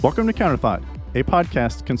Welcome to Counterthought, a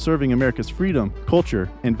podcast conserving America's freedom, culture,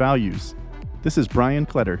 and values. This is Brian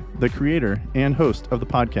Kletter, the creator and host of the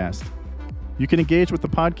podcast. You can engage with the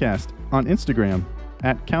podcast on Instagram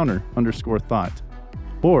at @counter_thought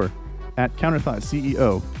or at Counterthought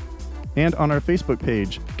CEO and on our Facebook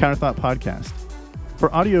page, Counterthought Podcast.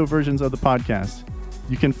 For audio versions of the podcast,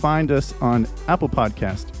 you can find us on Apple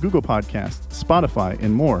Podcast, Google Podcast, Spotify,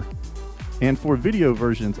 and more. And for video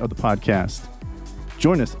versions of the podcast,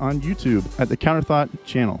 join us on YouTube at the Counterthought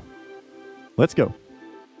channel. Let's go.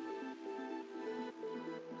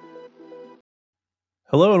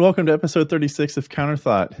 Hello and welcome to episode 36 of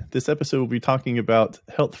Counterthought. This episode will be talking about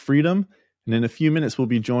health freedom, and in a few minutes we'll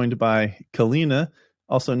be joined by Kaleena,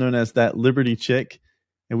 also known as that Liberty Chick,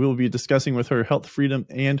 and we will be discussing with her health freedom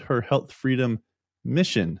and her health freedom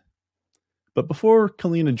mission. But before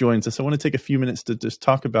Kaleena joins us, I want to take a few minutes to just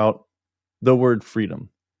talk about the word freedom.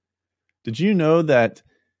 Did you know that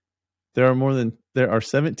there are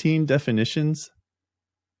 17 definitions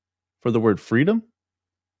for the word freedom?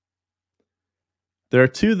 There are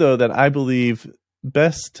two, though, that I believe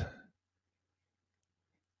best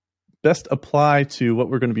apply to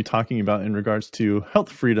what we're going to be talking about in regards to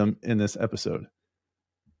health freedom in this episode.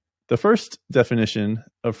 The first definition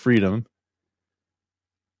of freedom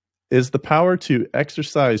is the power to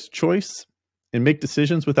exercise choice and make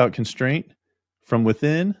decisions without constraint from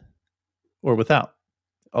within or without.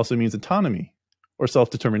 Also means autonomy or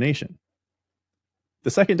self-determination. The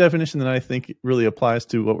second definition that I think really applies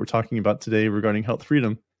to what we're talking about today regarding health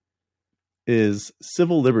freedom is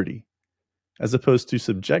civil liberty, as opposed to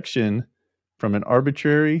subjection from an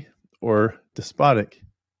arbitrary or despotic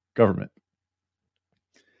government.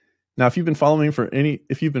 Now, if you've been following me for any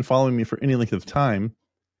length of time,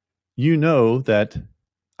 you know that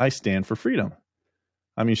I stand for freedom.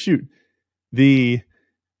 I mean, shoot, the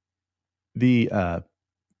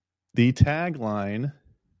tagline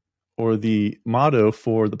or the motto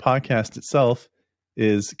for the podcast itself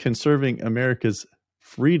is conserving America's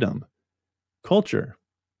freedom, culture,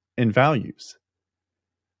 and values.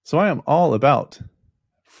 So I am all about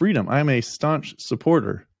freedom. I am a staunch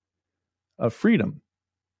supporter of freedom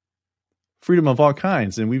of all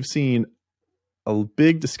kinds. And we've seen a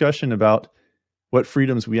big discussion about what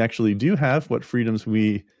freedoms we actually do have, what freedoms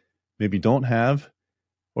we maybe don't have,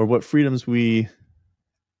 or what freedoms we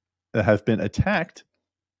have been attacked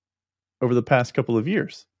over the past couple of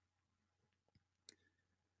years.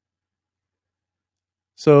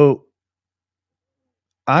 So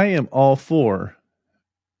I am all for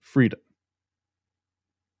freedom.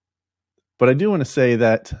 But I do want to say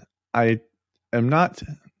that I am not.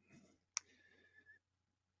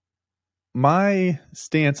 My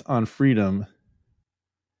stance on freedom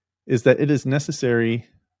is that it is necessary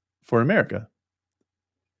for America.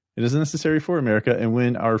 It is necessary for America, and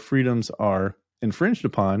when our freedoms are infringed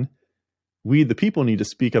upon, we, the people, need to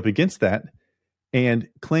speak up against that and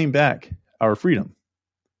claim back our freedom.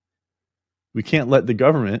 We can't let the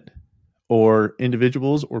government or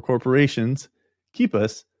individuals or corporations keep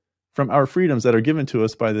us from our freedoms that are given to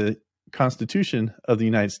us by the Constitution of the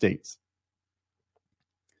United States.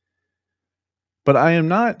 But I am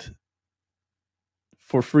not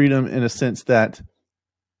for freedom in a sense that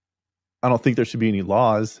I don't think there should be any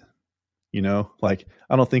laws, I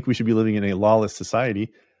don't think we should be living in a lawless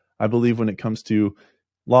society. I believe when it comes to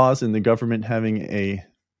laws and the government having a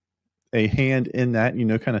hand in that,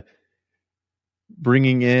 kind of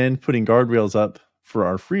putting guardrails up for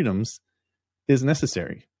our freedoms is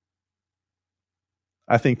necessary.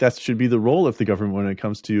 I think that should be the role of the government when it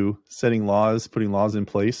comes to setting laws, putting laws in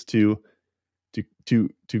place to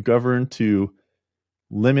govern, to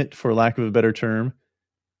limit, for lack of a better term,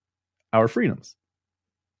 our freedoms.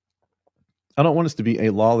 I don't want us to be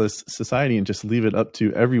a lawless society and just leave it up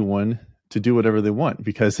to everyone to do whatever they want,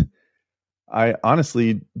 because I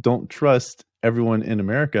honestly don't trust everyone in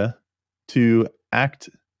America to act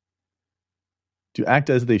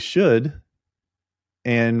as they should,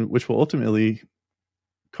 and which will ultimately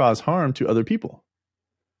cause harm to other people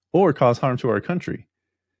or cause harm to our country.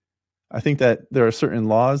 I think that there are certain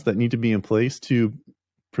laws that need to be in place to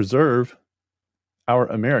preserve our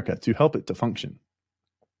America, to help it to function.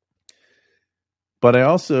 But I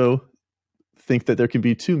also think that there can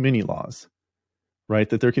be too many laws, right?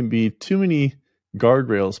 That there can be too many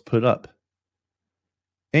guardrails put up.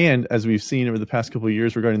 And as we've seen over the past couple of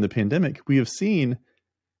years regarding the pandemic, we have seen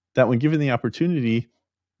that when given the opportunity,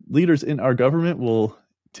 leaders in our government will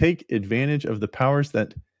take advantage of the powers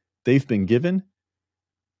that they've been given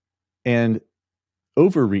and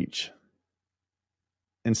overreach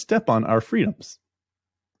and step on our freedoms.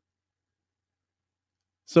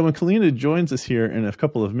 So when Kaleena joins us here in a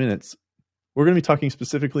couple of minutes, we're going to be talking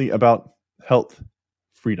specifically about health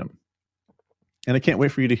freedom. And I can't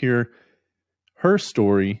wait for you to hear her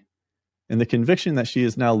story and the conviction that she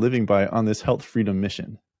is now living by on this health freedom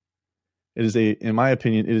mission. It is in my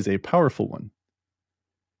opinion, it is a powerful one.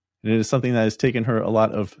 And it is something that has taken her a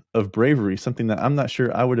lot of bravery, something that I'm not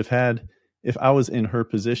sure I would have had if I was in her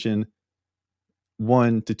position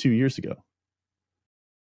 1 to 2 years ago.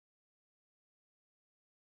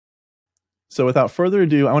 So without further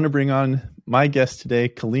ado, I want to bring on my guest today,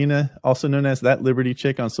 Kaleena, also known as That Liberty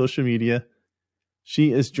Chick on social media.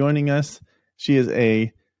 She is joining us. She is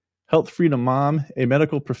a health freedom mom, a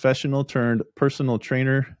medical professional turned personal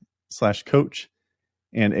trainer / coach,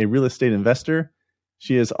 and a real estate investor.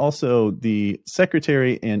 She is also the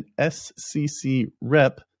secretary and SCC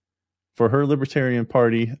rep for her Libertarian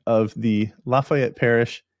Party of the Lafayette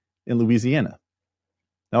Parish in Louisiana.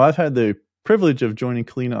 Now, I've had the privilege of joining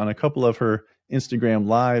Kaleena on a couple of her Instagram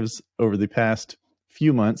lives over the past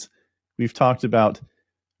few months. We've talked about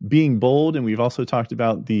being bold, and we've also talked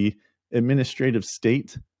about the administrative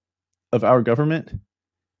state of our government.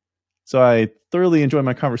 So I thoroughly enjoy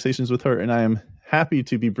my conversations with her, and I am happy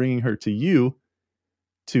to be bringing her to you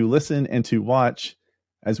to listen and to watch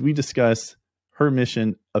as we discuss her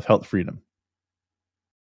mission of health freedom.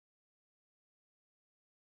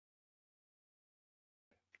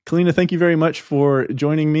 Kaleena, thank you very much for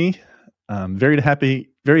joining me. Very happy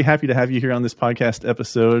to have you here on this podcast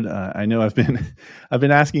episode. I know I've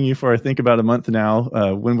been asking you for I think about a month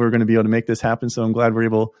now when we're going to be able to make this happen. So I'm glad we're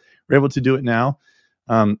able to do it now.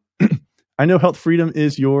 I know health freedom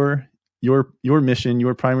is your mission,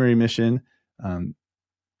 your primary mission,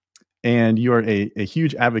 and you are a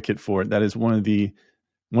huge advocate for it. That is one of the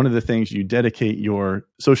things you dedicate your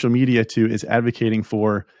social media to, is advocating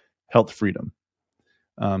for health freedom.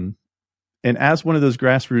 And as one of those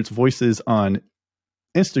grassroots voices on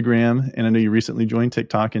Instagram, and I know you recently joined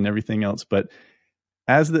TikTok and everything else, but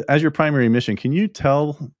as your primary mission, can you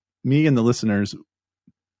tell me and the listeners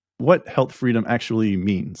what health freedom actually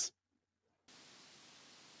means?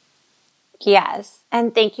 Yes.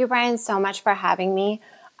 And thank you, Brian, so much for having me.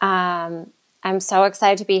 I'm so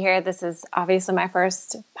excited to be here. This is obviously my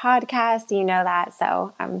first podcast. You know that.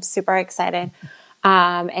 So I'm super excited.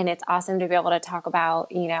 And it's awesome to be able to talk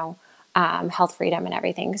about, health freedom and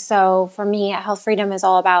everything. So for me, health freedom is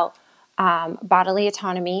all about bodily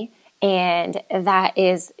autonomy. And that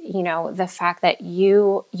is, the fact that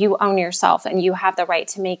you own yourself and you have the right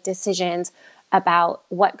to make decisions about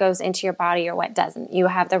what goes into your body or what doesn't. You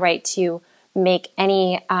have the right to make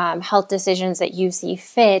any health decisions that you see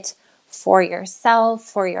fit for yourself,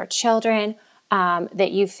 for your children,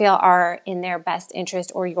 that you feel are in their best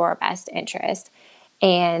interest or your best interest.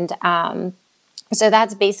 And so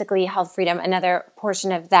that's basically health freedom. Another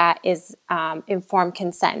portion of that is informed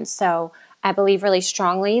consent. So I believe really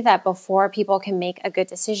strongly that before people can make a good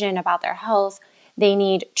decision about their health, they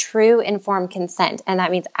need true informed consent. And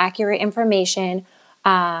that means accurate information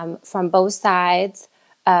from both sides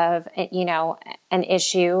of, an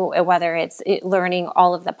issue, whether it's learning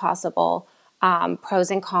all of the possible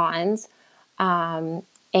pros and cons.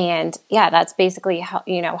 And yeah, that's basically,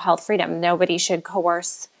 health freedom. Nobody should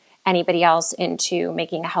coerce anybody else into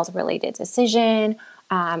making a health-related decision.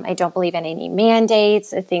 I don't believe in any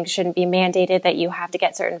mandates. Things shouldn't be mandated that you have to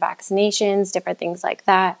get certain vaccinations, different things like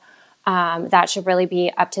that. That should really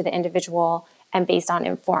be up to the individual and based on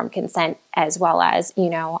informed consent, as well as,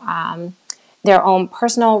 their own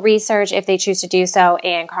personal research if they choose to do so,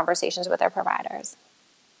 and conversations with their providers.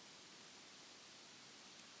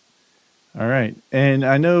 All right. And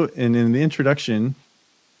I know in the introduction,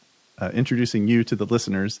 introducing you to the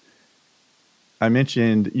listeners, I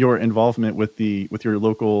mentioned your involvement with your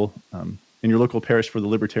local in your local parish for the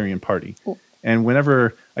Libertarian Party. And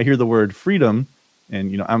whenever I hear the word freedom,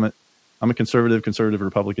 and I'm a conservative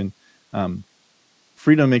Republican,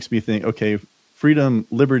 freedom makes me think, okay, freedom,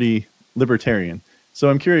 liberty, libertarian. So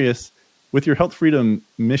I'm curious, with your health freedom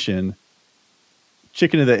mission,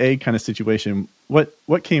 chicken and the egg kind of situation,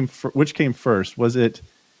 which came first? Was it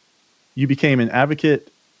you became an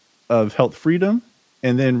advocate of health freedom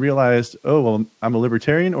and then realized, oh, well, I'm a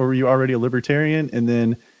libertarian, or were you already a libertarian and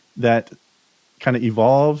then that kind of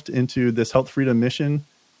evolved into this health freedom mission?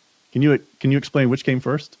 Can you explain which came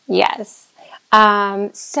first? Yes.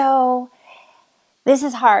 So this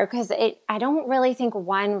is hard because I don't really think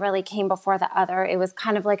one really came before the other. It was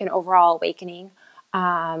kind of like an overall awakening.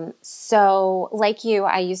 So like you,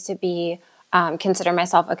 I used to be, consider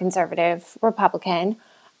myself a conservative Republican.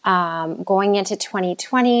 Going into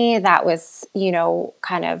 2020, that was,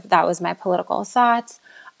 that was my political thoughts.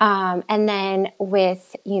 And then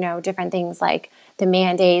with, different things like the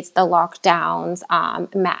mandates, the lockdowns,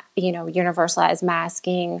 universalized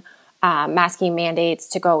masking mandates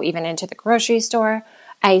to go even into the grocery store,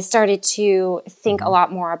 I started to think a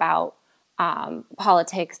lot more about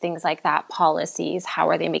politics, things like that, policies, how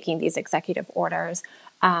are they making these executive orders,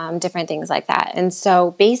 different things like that. And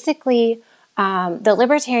so basically, the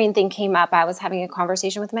libertarian thing came up. I was having a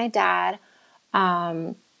conversation with my dad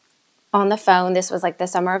on the phone. This was like the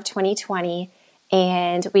summer of 2020.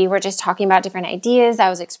 And we were just talking about different ideas. I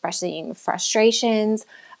was expressing frustrations.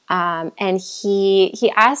 And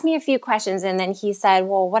he asked me a few questions, and then he said,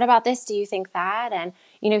 well, what about this? Do you think that? And,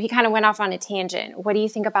 he kind of went off on a tangent. What do you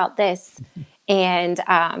think about this? And,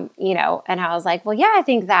 and I was like, well, yeah, I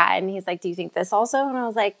think that. And he's like, do you think this also? And I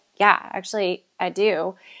was like, yeah, actually, I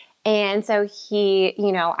do. And so he,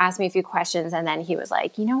 asked me a few questions, and then he was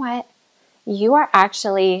like, you know what? You are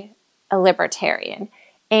actually a libertarian.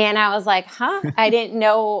 And I was like, huh? I didn't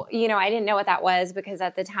know what that was, because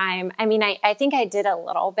at the time, I think I did a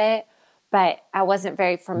little bit, but I wasn't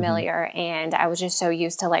very familiar. And I was just so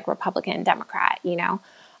used to like Republican, Democrat,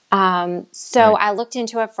 So I looked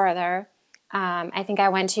into it further. I think I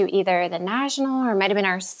went to either the national or might have been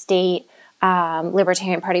our state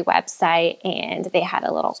Libertarian Party website, and they had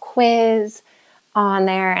a little quiz on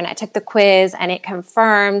there, and I took the quiz, and it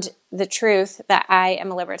confirmed the truth that I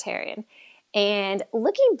am a libertarian. And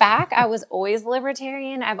looking back, I was always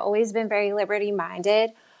libertarian. I've always been very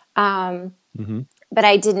liberty-minded. But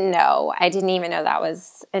I didn't know. I didn't even know that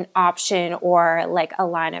was an option or like a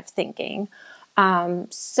line of thinking.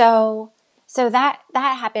 So that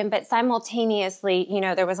happened. But simultaneously,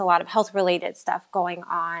 there was a lot of health-related stuff going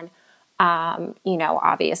on,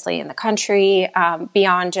 obviously in the country,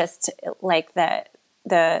 beyond just like the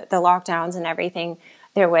lockdowns and everything.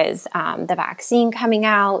 There was the vaccine coming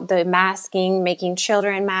out, the masking, making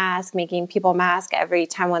children mask, making people mask every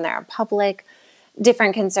time when they're in public,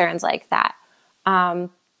 different concerns like that. And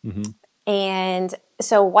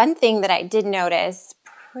so one thing that I did notice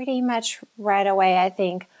pretty much right away, I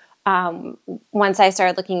think, once I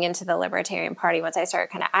started looking into the Libertarian Party, once I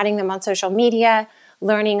started kind of adding them on social media,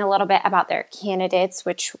 learning a little bit about their candidates,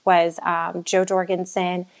 which was Jo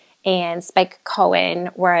Jorgensen and Spike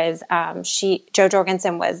Cohen, whereas Jo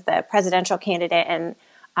Jorgensen was the presidential candidate and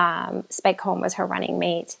Spike Cohen was her running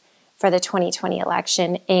mate for the 2020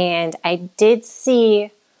 election. And I did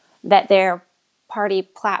see that their party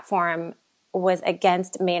platform was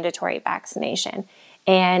against mandatory vaccination.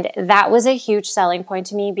 And that was a huge selling point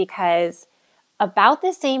to me, because about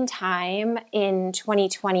the same time in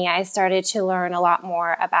 2020, I started to learn a lot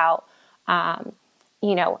more about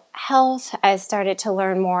health. I started to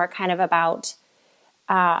learn more kind of about,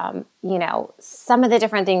 some of the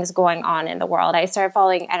different things going on in the world. I started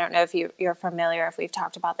following, I don't know if you're familiar, if we've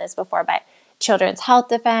talked about this before, but Children's Health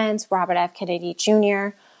Defense, Robert F. Kennedy Jr.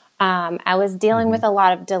 I was dealing with a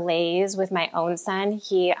lot of delays with my own son.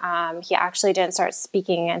 He actually didn't start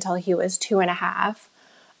speaking until he was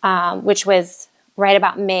 2.5, which was right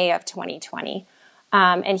about May of 2020.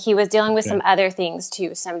 And he was dealing with some other things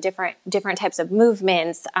too, some different types of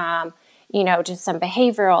movements, just some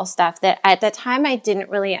behavioral stuff that at the time I didn't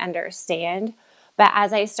really understand. But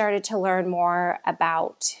as I started to learn more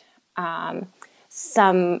about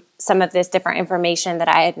some of this different information that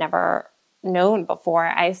I had never known before,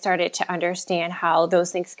 I started to understand how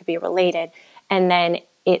those things could be related. And then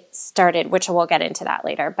it started, which we'll get into that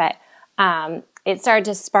later, but it started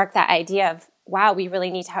to spark that idea of, wow, we really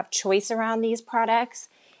need to have choice around these products.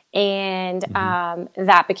 And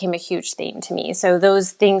that became a huge theme to me. So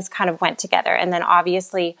those things kind of went together. And then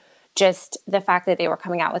obviously just the fact that they were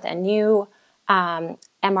coming out with a new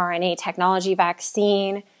mRNA technology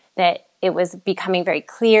vaccine, that it was becoming very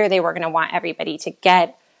clear they were going to want everybody to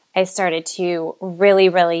get. I started to really,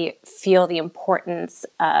 really feel the importance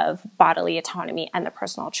of bodily autonomy and the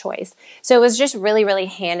personal choice. So it was just really, really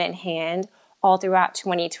hand in hand all throughout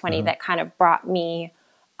 2020 that kind of brought me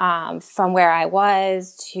from where I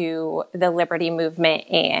was to the liberty movement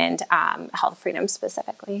and health freedom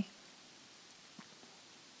specifically.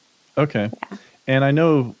 Okay. Yeah. And I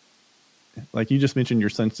know, like you just mentioned your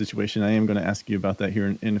son's situation. I am going to ask you about that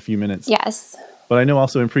here in a few minutes. Yes. But I know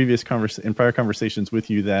also in prior conversations with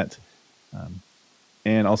you that,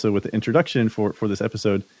 and also with the introduction for this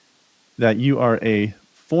episode, that you are a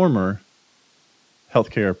former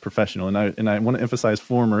healthcare professional, and I want to emphasize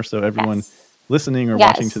former, so everyone listening or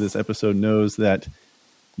watching to this episode knows that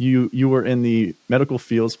you were in the medical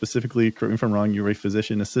field, specifically, correct me if I'm wrong, you were a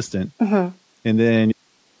physician assistant, and then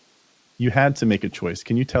you had to make a choice.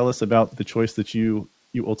 Can you tell us about the choice that you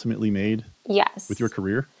ultimately made? Yes. With your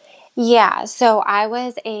career? Yeah, so I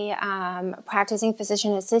was a practicing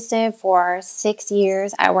physician assistant for 6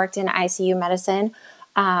 years. I worked in ICU medicine.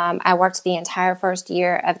 I worked the entire first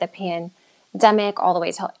year of the pandemic, all the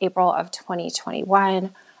way till April of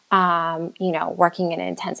 2021. Working in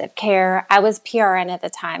intensive care. I was PRN at the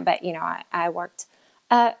time, but I worked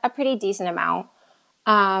a pretty decent amount.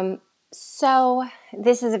 So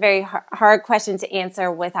this is a very hard question to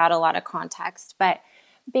answer without a lot of context, but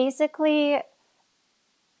basically,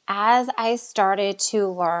 as I started to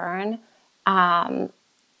learn,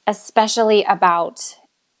 especially about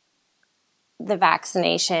the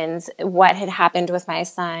vaccinations, what had happened with my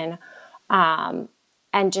son,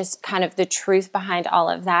 and just kind of the truth behind all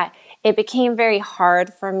of that, it became very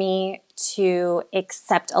hard for me to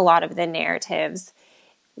accept a lot of the narratives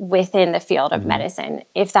within the field of Mm-hmm. medicine,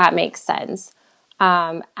 if that makes sense.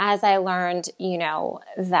 As I learned,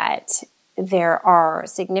 that there are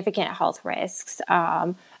significant health risks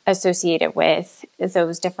associated with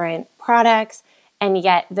those different products, and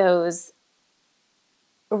yet those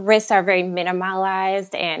risks are very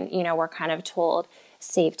minimalized, and we're kind of told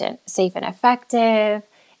safe and effective,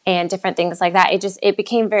 and different things like that. It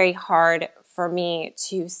became very hard for me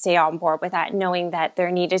to stay on board with that, knowing that there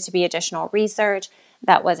needed to be additional research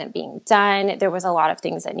that wasn't being done. There was a lot of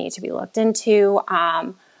things that need to be looked into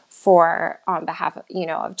for on behalf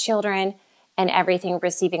of children, and everything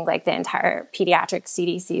receiving like the entire pediatric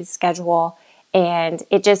CDC schedule. And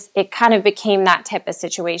it kind of became that type of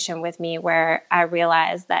situation with me, where I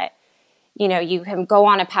realized that, you can go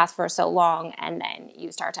on a path for so long, and then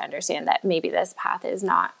you start to understand that maybe this path is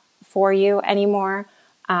not for you anymore.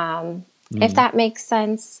 If Mm-hmm. that makes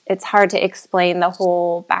sense. It's hard to explain the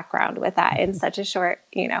whole background with that in such a short,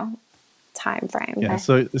 time frame. Yeah. But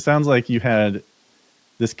So it sounds like you had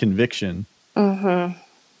this conviction,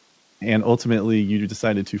 and ultimately you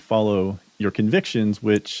decided to follow your convictions,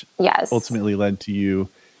 which yes. ultimately led to you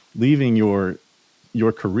leaving your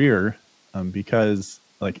career, because,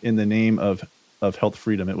 like, in the name of health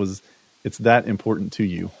freedom, it's that important to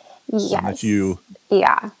you, that Yes. you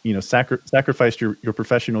Yeah. sacrificed your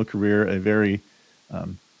professional career, a very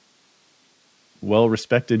well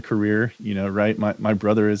respected career, right? My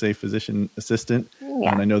brother is a physician assistant, and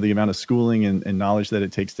Yeah. I know the amount of schooling and knowledge that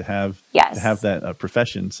it takes to have Yes. that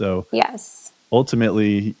profession. So Yes.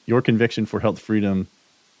 ultimately, your conviction for health freedom,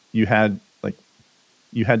 you had like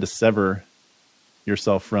you had to sever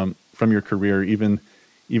yourself from your career, even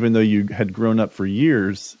though you had grown up for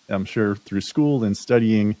years, I'm sure, through school and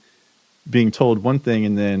studying, being told one thing,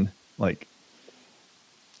 and then, like,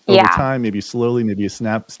 over Yeah. time, maybe slowly, maybe a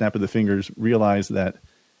snap of the fingers, realize that,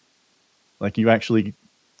 like, you actually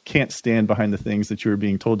can't stand behind the things that you're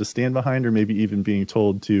being told to stand behind, or maybe even being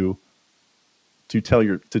told to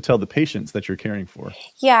tell the patients that you're caring for.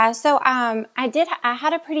 Yeah. So I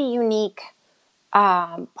had a pretty unique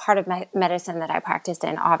part of my medicine that I practiced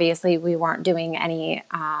in. Obviously, we weren't doing any,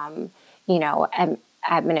 you know,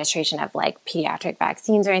 administration of like pediatric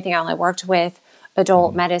vaccines or anything. I only worked with adult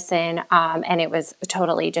Mm-hmm. medicine, and it was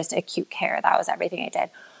totally just acute care. That was everything I did.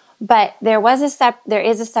 But there is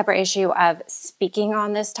a separate issue of speaking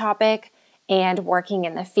on this topic and working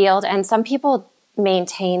in the field. And some people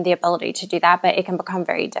maintain the ability to do that, but it can become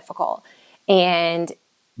very difficult. And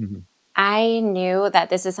Mm-hmm. I knew that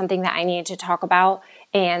this is something that I needed to talk about,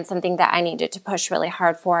 and something that I needed to push really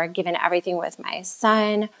hard for, given everything with my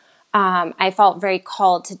son. I felt very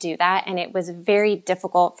called to do that, and it was very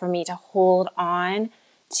difficult for me to hold on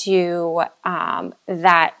to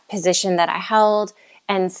that position that I held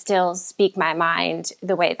and still speak my mind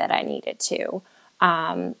the way that I needed to,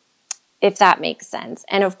 if that makes sense.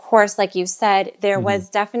 And of course, like you said, there Mm-hmm. was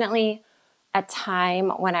definitely a time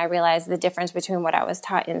when I realized the difference between what I was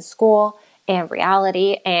taught in school and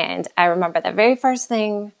reality. And I remember the very first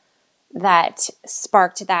thing that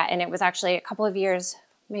sparked that, and it was actually a couple of years,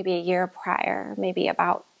 maybe a year prior, maybe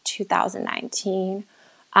about 2019,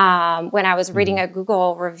 when I was reading Mm-hmm. a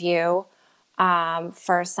Google review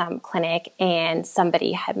for some clinic, and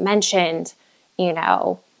somebody had mentioned, you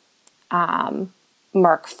know,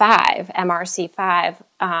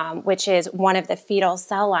 MRC5, which is one of the fetal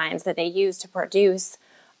cell lines that they use to produce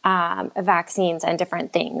vaccines and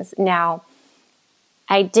different things. Now,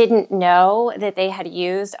 I didn't know that they had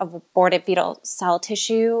used aborted fetal cell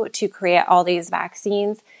tissue to create all these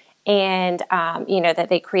vaccines, and that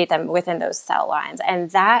they create them within those cell lines. And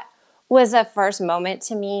that was a first moment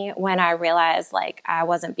to me when I realized, like, I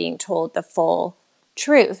wasn't being told the full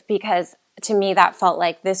truth, because to me that felt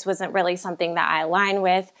like this wasn't really something that I align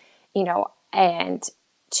with, and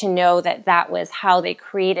to know that that was how they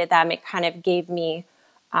created them, it kind of gave me,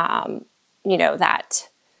 that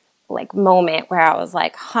like moment where I was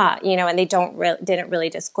like, huh, you know, and they didn't really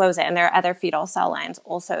disclose it. And there are other fetal cell lines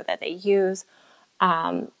also that they use.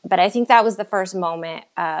 But I think that was the first moment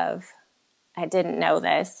of, I didn't know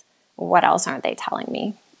this. What else aren't they telling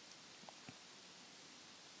me?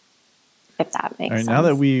 If that makes sense. Now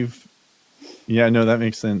that that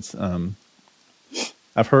makes sense.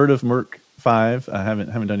 I've heard of Merck 5. I haven't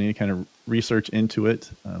done any kind of research into it,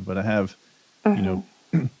 but I have,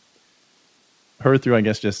 heard through, I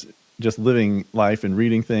guess, just living life and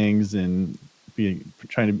reading things and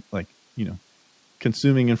trying to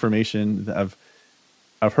consuming information that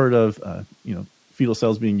I've heard of, fetal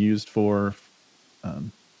cells being used for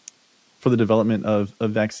the development of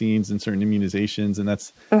vaccines and certain immunizations. And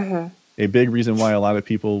that's a big reason why a lot of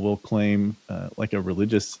people will claim like a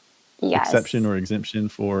religious exception or exemption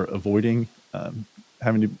for avoiding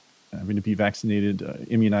having to be vaccinated,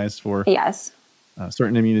 immunized for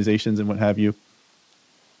certain immunizations and what have you.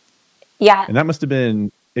 Yeah. And that must have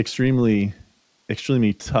been extremely,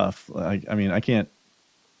 extremely tough. I mean, I can't,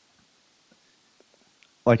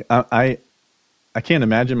 I can't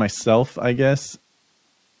imagine myself, I guess,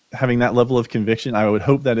 having that level of conviction. I would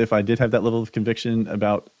hope that if I did have that level of conviction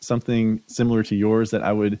about something similar to yours, that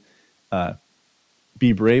I would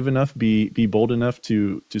be brave enough, be bold enough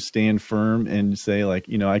to stand firm and say, like,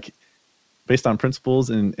 based on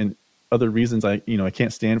principles and other reasons, I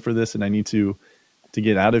can't stand for this and I need to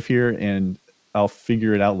get out of here, and I'll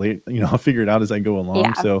figure it out late. I'll figure it out as I go along.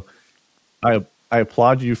 Yeah. So I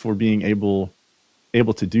applaud you for being able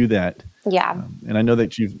to do that. Yeah. And I know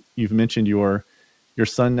that you've mentioned your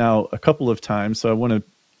son now a couple of times. So I want to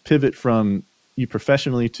pivot from you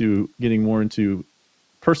professionally to getting more into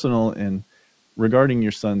personal and regarding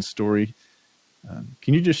your son's story.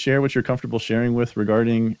 Can you just share what you're comfortable sharing with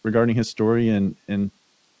regarding his story? And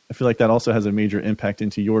I feel like that also has a major impact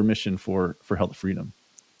into your mission for Health Freedom.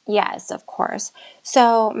 Yes, of course.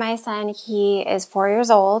 So my son, he is 4 years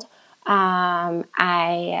old.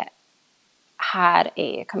 I had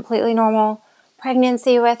a completely normal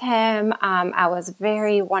pregnancy with him. I was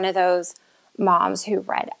very one of those moms who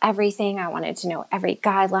read everything. I wanted to know every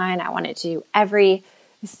guideline. I wanted to do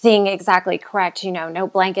everything exactly correct. No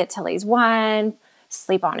blanket till he's 1,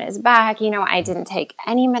 sleep on his back. I didn't take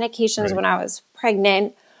any medications when I was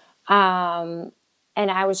pregnant. And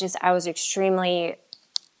I was extremely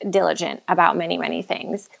diligent about many, many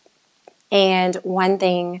things. And one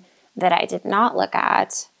thing that I did not look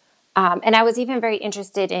at, and I was even very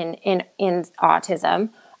interested in autism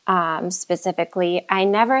specifically, I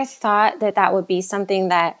never thought that would be something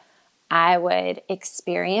that I would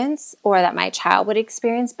experience or that my child would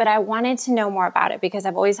experience, but I wanted to know more about it because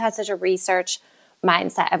I've always had such a research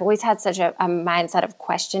mindset. I've always had such a mindset of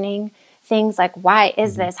questioning things like, why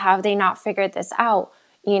is this? How have they not figured this out?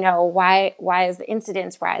 Why is the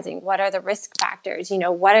incidence rising? What are the risk factors?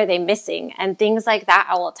 What are they missing? And things like that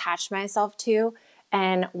I will attach myself to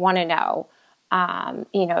and want to know.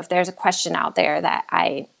 If there's a question out there that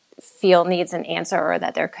I feel needs an answer or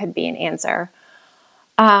that there could be an answer.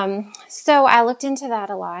 So I looked into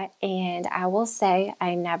that a lot, and I will say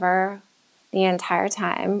I never the entire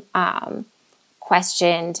time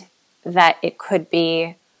questioned that it could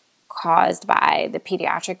be caused by the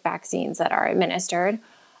pediatric vaccines that are administered.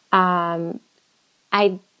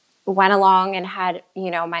 I went along and had,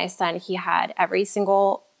 my son, he had every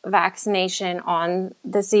single vaccination on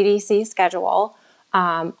the CDC schedule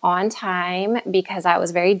on time because I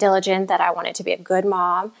was very diligent that I wanted to be a good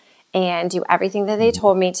mom and do everything that they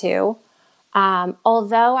told me to.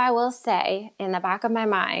 Although I will say in the back of my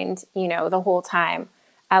mind, the whole time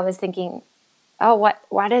I was thinking, oh,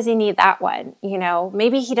 why does he need that one?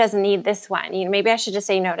 Maybe he doesn't need this one. Maybe I should just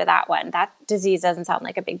say no to that one. That disease doesn't sound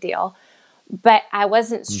like a big deal. But I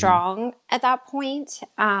wasn't strong at that point,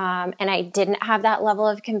 and I didn't have that level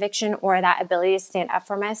of conviction or that ability to stand up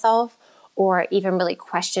for myself or even really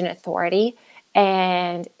question authority.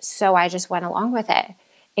 And so I just went along with it.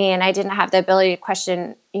 And I didn't have the ability to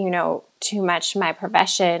question, too much my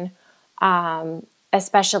profession,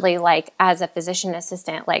 especially like as a physician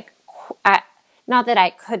assistant. Like, not that I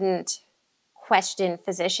couldn't question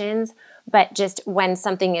physicians, but just when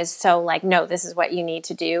something is so like, no, this is what you need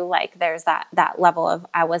to do. Like there's that level of,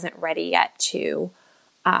 I wasn't ready yet to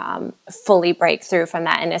fully break through from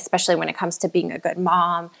that. And especially when it comes to being a good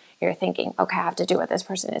mom, you're thinking, okay, I have to do what this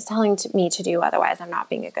person is telling me to do. Otherwise I'm not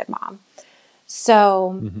being a good mom.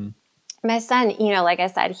 So my son, like I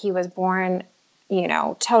said, he was born,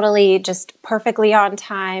 totally just perfectly on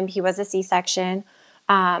time. He was a C-section.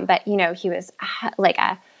 But he was like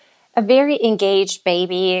a very engaged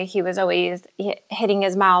baby. He was always hitting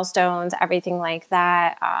his milestones, everything like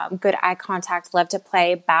that. Good eye contact, loved to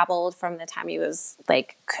play, babbled from the time he was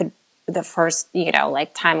like, the first,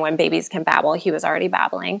 like time when babies can babble, he was already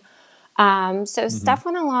babbling. So stuff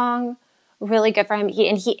went along really good for him.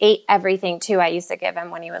 He ate everything too. I used to give him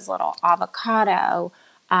when he was little avocado,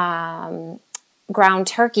 ground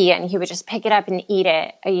turkey, and he would just pick it up and eat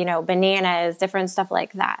it, bananas, different stuff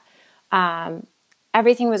like that.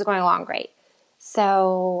 Everything was going along great.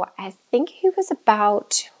 So I think he was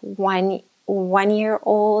about 1 year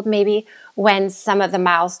old, maybe, when some of the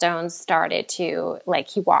milestones started to, like,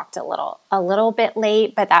 he walked a little bit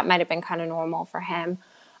late, but that might have been kind of normal for him.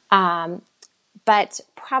 But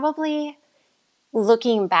probably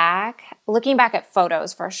looking back at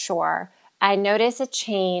photos for sure, I noticed a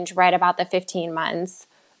change right about the 15 months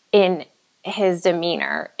in his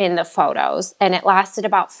demeanor in the photos, and it lasted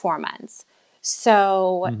about 4 months.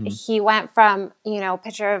 So he went from,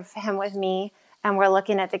 picture of him with me and we're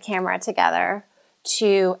looking at the camera together,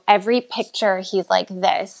 to every picture he's like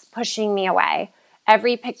this, pushing me away.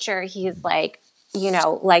 Every picture he's like,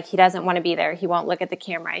 like he doesn't want to be there. He won't look at the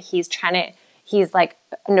camera. He's like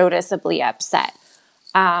noticeably upset.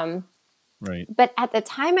 Right. But at the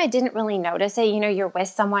time I didn't really notice it. You're with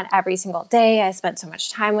someone every single day. I spent so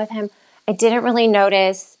much time with him. I didn't really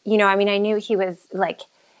notice, I knew he was like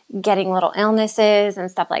getting little illnesses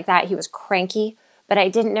and stuff like that. He was cranky, but I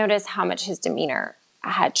didn't notice how much his demeanor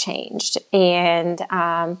had changed. And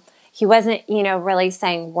he wasn't, really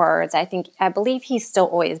saying words. I believe he still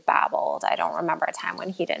always babbled. I don't remember a time when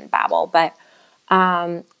he didn't babble, but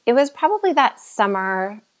it was probably that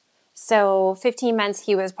summer. So 15 months,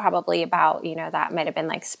 he was probably about, that might have been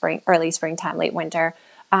like early springtime, late winter.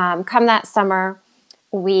 Come that summer,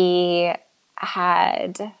 we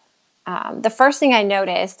had... the first thing I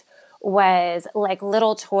noticed was like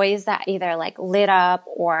little toys that either like lit up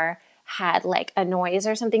or had like a noise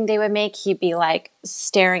or something they would make. He'd be like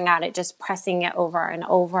staring at it, just pressing it over and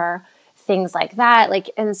over, things like that.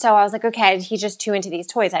 And so I was like, okay, he's just too into these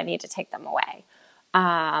toys. I need to take them away.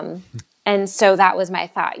 And so that was my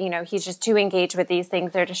thought, he's just too engaged with these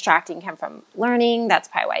things. They're distracting him from learning. That's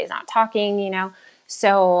probably why he's not talking,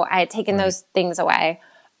 So I had taken those things away.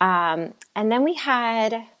 And then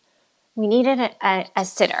we needed a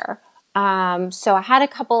sitter. So I had a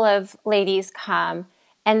couple of ladies come,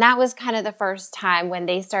 and that was kind of the first time when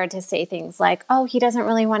they started to say things like, oh, he doesn't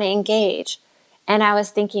really want to engage. And I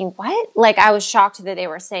was thinking, what? Like, I was shocked that they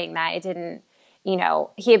were saying that. It didn't,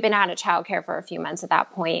 he had been out of childcare for a few months at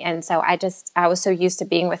that point. And so I was so used to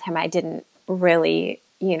being with him, I didn't really,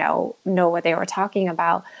 know what they were talking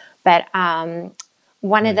about. But,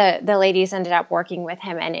 one of the ladies ended up working with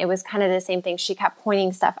him, and it was kind of the same thing. She kept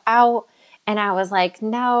pointing stuff out, and I was like,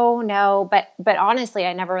 no. But honestly,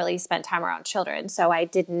 I never really spent time around children, so I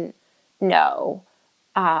didn't know.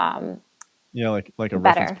 Yeah, like a better.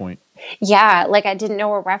 reference point. Yeah, like I didn't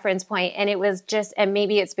know a reference point, and it was just, and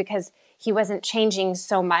maybe it's because he wasn't changing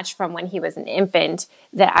so much from when he was an infant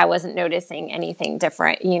that I wasn't noticing anything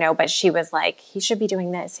different, but she was like, he should be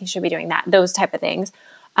doing this, he should be doing that, those type of things.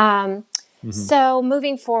 So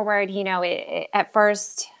moving forward, at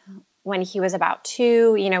first when he was about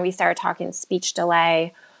 2, we started talking speech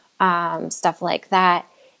delay, stuff like that.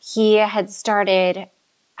 He had started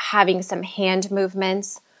having some hand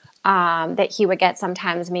movements that he would get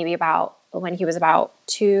sometimes, maybe about when he was about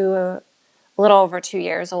 2, a little over 2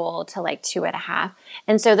 years old to like 2.5.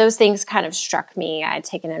 And so those things kind of struck me. I had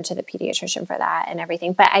taken him to the pediatrician for that and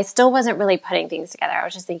everything, but I still wasn't really putting things together. I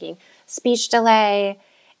was just thinking speech delay,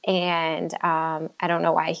 and I don't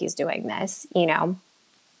know why he's doing this,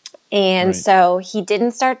 And so he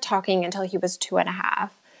didn't start talking until he was 2.5.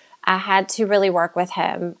 I had to really work with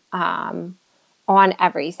him on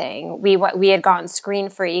everything. We had gone screen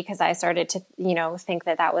free because I started to, think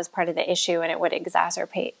that was part of the issue and it would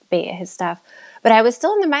exacerbate his stuff. But I was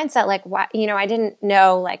still in the mindset like, what, I didn't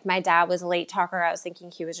know, like my dad was a late talker. I was thinking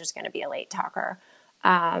he was just going to be a late talker.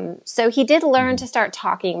 So he did learn to start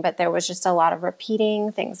talking, but there was just a lot of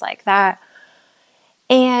repeating, things like that.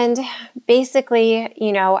 And basically,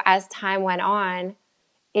 as time went on,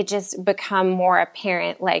 it just become more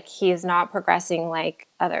apparent, like he's not progressing like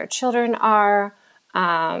other children are.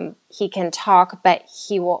 He can talk, but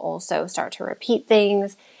he will also start to repeat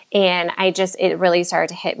things. And it really started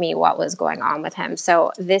to hit me what was going on with him.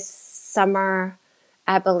 So this summer,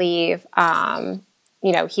 I believe,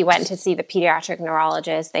 he went to see the pediatric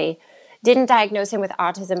neurologist. They didn't diagnose him with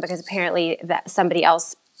autism because apparently that somebody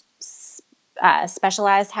else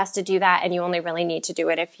specialized has to do that. And you only really need to do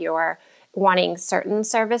it if you're wanting certain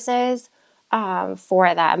services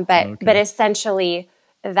for them. But essentially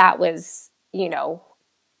that was,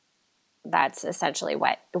 that's essentially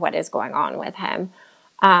what is going on with him.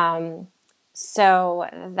 So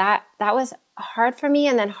that was hard for me,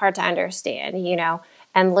 and then hard to understand,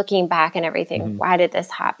 and looking back and everything, why did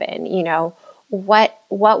this happen? What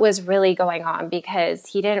was really going on? Because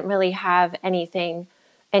he didn't really have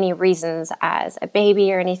any reasons as a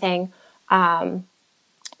baby or anything.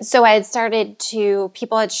 So I had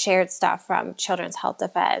people had shared stuff from Children's Health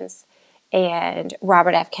Defense and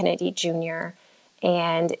Robert F. Kennedy Jr.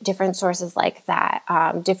 and different sources like that,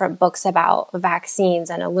 different books about vaccines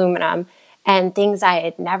and aluminum and things I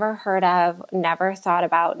had never heard of, never thought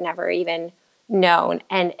about, never even known.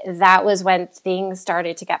 And that was when things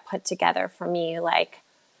started to get put together for me,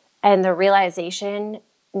 and the realization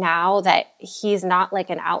now that he's not like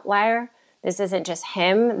an outlier. This isn't just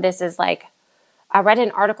him. This is I read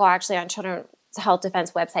an article actually on Children's Health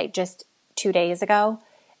Defense website just 2 days ago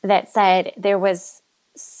that said there was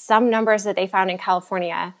some numbers that they found in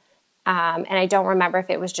California, and I don't remember if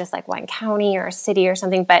it was just like one county or a city or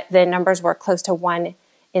something, but the numbers were close to 1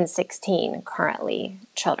 in 16 currently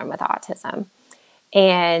children with autism.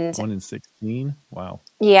 And 1 in 16? Wow.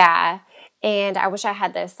 Yeah. And I wish I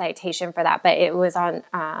had the citation for that, but it was on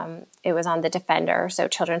the Defender, so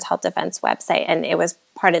Children's Health Defense website, and it was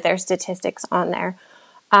part of their statistics on there.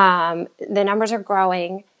 The numbers are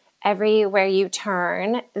growing. Everywhere you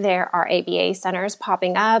turn, there are ABA centers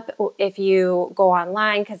popping up. If you go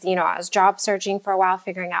online, because, I was job searching for a while,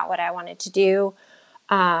 figuring out what I wanted to do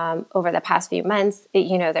over the past few months,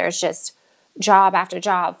 there's just job after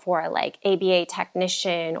job for like ABA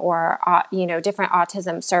technician or, different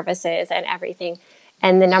autism services and everything.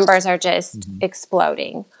 And the numbers are just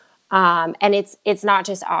exploding. And it's not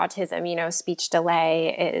just autism, speech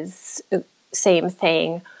delay is same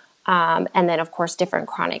thing. And then of course, different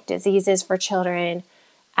chronic diseases for children,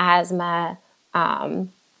 asthma,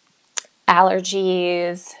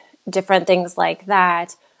 allergies, different things like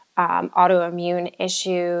that, autoimmune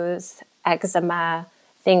issues, eczema,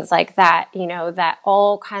 things like that, that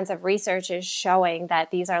all kinds of research is showing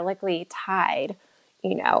that these are likely tied,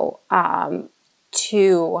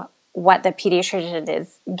 to what the pediatrician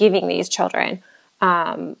is giving these children.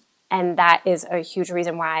 And that is a huge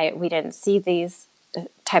reason why we didn't see these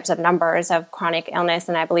types of numbers of chronic illness.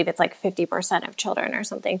 And I believe it's like 50% of children or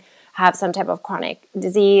something have some type of chronic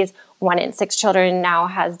disease. 1 in 6 children now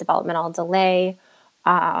has developmental delay.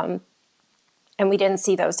 And we didn't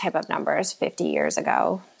see those type of numbers 50 years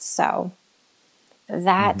ago. So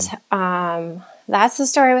that's the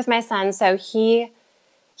story with my son. So he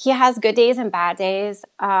has good days and bad days.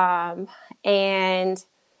 And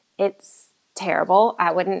it's terrible.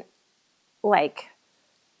 I wouldn't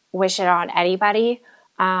wish it on anybody.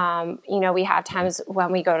 We have times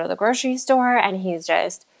when we go to the grocery store and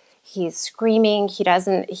he's screaming.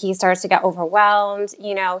 He starts to get overwhelmed.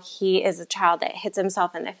 He is a child that hits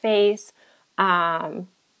himself in the face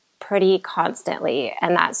pretty constantly.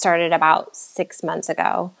 And that started about 6 months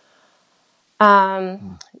ago.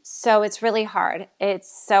 So it's really hard. It's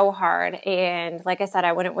so hard. And like I said,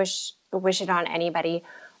 I wouldn't wish it on anybody.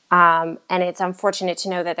 And it's unfortunate to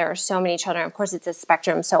know that there are so many children. Of course, it's a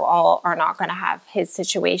spectrum, so all are not going to have his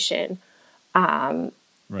situation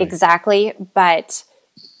exactly. But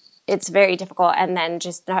it's very difficult. And then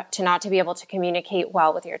just not to be able to communicate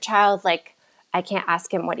well with your child. Like, I can't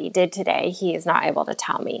ask him what he did today. He is not able to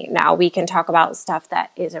tell me. Now we can talk about stuff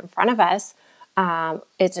that is in front of us.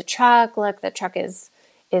 It's a truck. Look, the truck is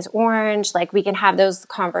orange. Like, we can have those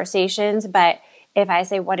conversations. But if I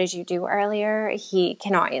say, what did you do earlier? He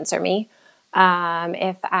cannot answer me.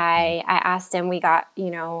 If I asked him, we got,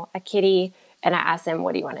 a kitty, and I asked him,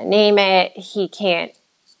 what do you want to name it? He can't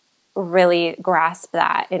really grasp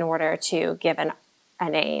that in order to give a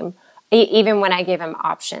name. Even when I give him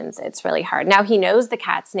options, it's really hard. Now he knows the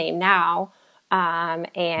cat's name now.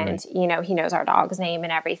 And he knows our dog's name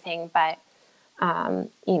and everything, but,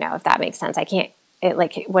 if that makes sense, I can't,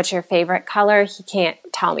 what's your favorite color? He can't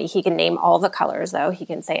tell me. He can name all the colors though. He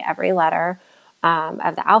can say every letter,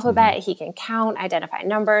 of the alphabet. He can count, identify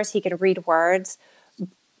numbers. He can read words.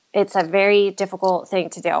 It's a very difficult thing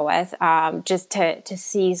to deal with. Just to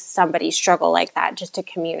see somebody struggle like that, just to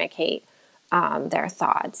communicate, their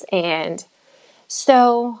thoughts. And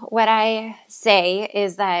so what I say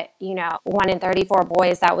is that, 1 in 34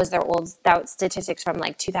 boys, that was their statistics from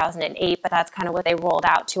 2008, but that's kind of what they rolled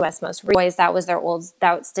out to us most recently. That was their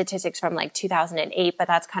statistics from 2008, but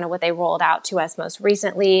that's kind of what they rolled out to us most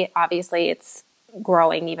recently. Obviously it's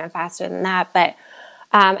growing even faster than that. But,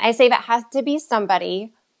 I say that has to be somebody's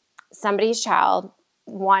child.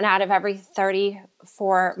 1 out of every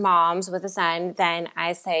 34 moms with a son, then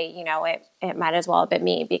I say, it might as well have been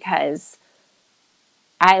me, because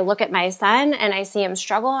I look at my son and I see him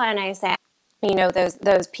struggle, and I say,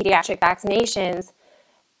 those pediatric vaccinations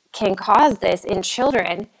can cause this in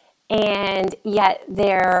children, and yet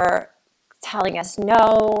they're telling us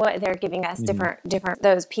no. They're giving us different.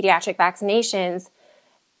 Those pediatric vaccinations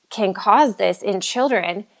can cause this in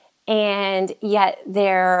children, and yet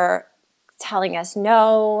they're telling us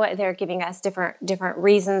no. They're giving us different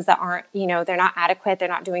reasons that aren't, they're not adequate. They're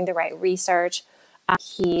not doing the right research.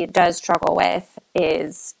 He does struggle with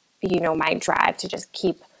is, my drive to just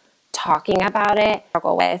keep talking about it.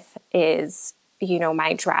 Struggle with is,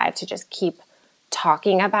 my drive to just keep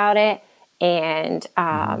talking about it, and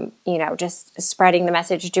just spreading the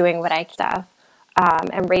message, doing what I can,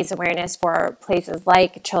 and raise awareness for places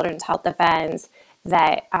like Children's Health Defense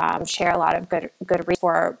that share a lot of good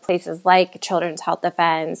for places like Children's Health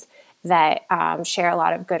Defense that share a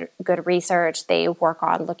lot of good research. They work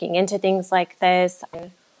on looking into things like this.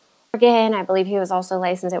 Oregon, I believe he was also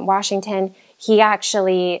licensed in Washington. He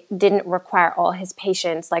actually didn't require all his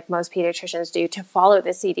patients, like most pediatricians do, to follow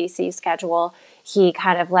the CDC schedule. He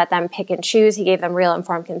kind of let them pick and choose. He gave them real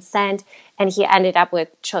informed consent, and he ended up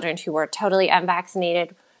with children who were totally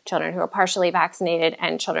unvaccinated, children who were partially vaccinated,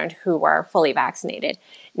 and children who were fully vaccinated.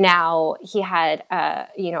 Now, he had a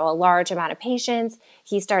large amount of patients.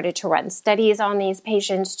 He started to run studies on these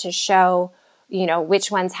patients to show which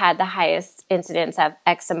ones had the highest incidence of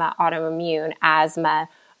eczema, autoimmune, asthma,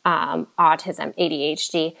 autism,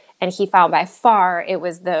 ADHD. And he found by far it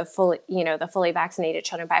was the fully vaccinated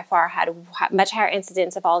children by far had much higher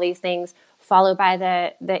incidence of all these things, followed by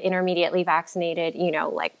the intermediately vaccinated,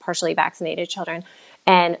 like partially vaccinated children.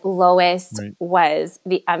 And lowest was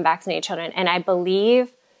the unvaccinated children. And I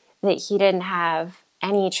believe that he didn't have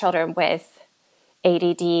any children with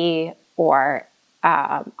ADD or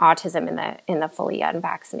autism in the fully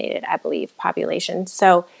unvaccinated, I believe, population.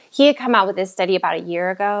 So he had come out with this study about a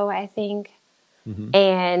year ago, I think,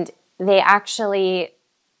 and they actually,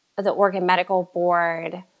 the Oregon Medical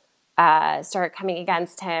Board, started coming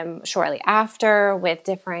against him shortly after with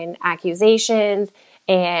different accusations,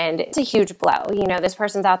 and it's a huge blow. This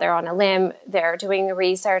person's out there on a limb. They're doing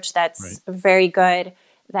research that's very good,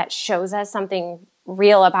 that shows us something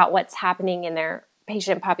real about what's happening in their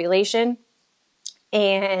patient population.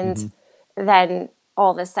 And then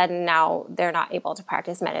all of a sudden now they're not able to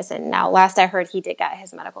practice medicine. Now, last I heard, he did get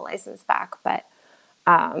his medical license back, but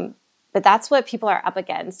that's what people are up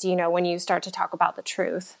against, when you start to talk about the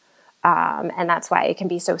truth. And that's why it can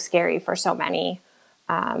be so scary for so many,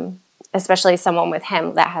 especially someone with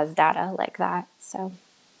him that has data like that. So.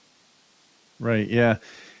 Right. Yeah.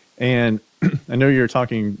 And I know you're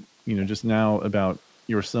talking, just now about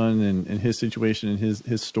your son and his situation and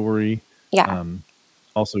his story. Yeah.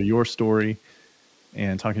 Also your story,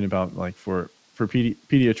 and talking about like for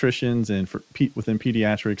pediatricians and for within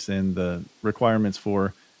pediatrics and the requirements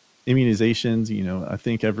for immunizations. I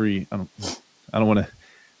think I don't want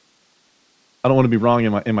to be wrong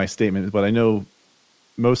in my statement, but I know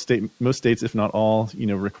most states, if not all,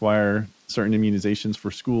 require certain immunizations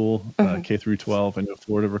for school, K through 12. I know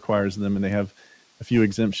Florida requires them, and they have a few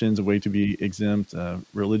exemptions, a way to be exempt,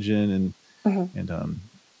 religion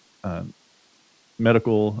and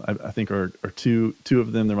medical, I think are two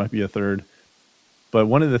of them. There might be a third. But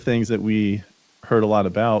one of the things that we heard a lot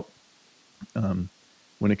about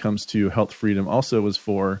when it comes to health freedom also was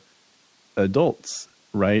for adults,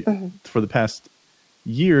 right? For the past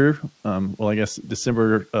year, I guess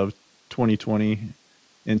December of 2020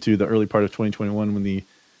 into the early part of 2021, when the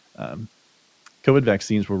COVID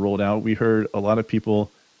vaccines were rolled out, we heard a lot of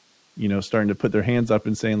people, starting to put their hands up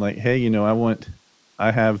and saying like, hey,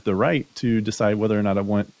 I have the right to decide whether or not I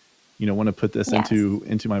want to put this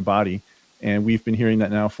into my body. And we've been hearing that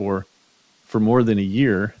now for more than a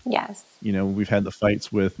year. Yes. We've had the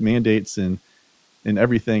fights with mandates and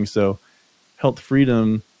everything. So health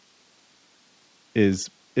freedom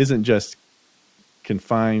isn't just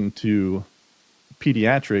confined to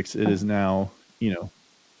pediatrics. It is now,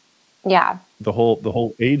 the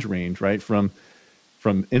whole age range, right? From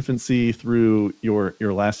infancy through your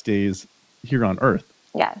last days here on earth.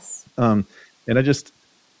 Yes. And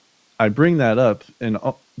I bring that up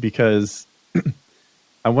because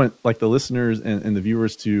I want like the listeners and the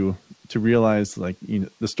viewers to realize, like,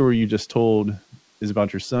 the story you just told is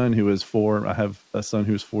about your son who is 4. I have a son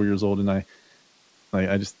who's 4 years old, and I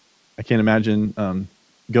can't imagine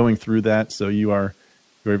going through that. So you're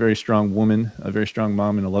a very strong woman, a very strong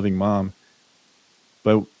mom, and a loving mom.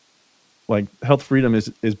 But like health freedom is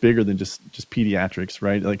bigger than just pediatrics,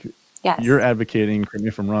 right? Like Yes. you're advocating, correct me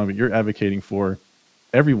if I'm wrong, but you're advocating for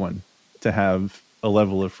everyone to have a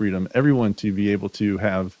level of freedom, everyone to be able to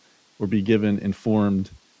have or be given informed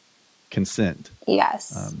consent.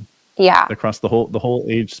 Yes. Yeah. Across the whole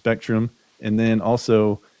age spectrum. And then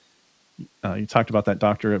also, you talked about that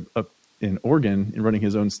doctor up in Oregon and running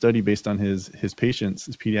his own study based on his patients,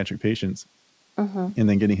 his pediatric patients, and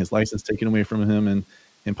then getting his license taken away from him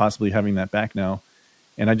and possibly having that back now.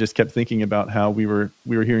 And I just kept thinking about how we were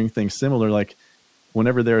hearing things similar, like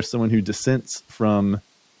whenever there is someone who dissents from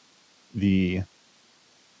the,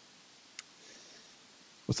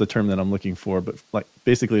 what's the term that I'm looking for, but like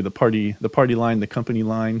basically the party line, the company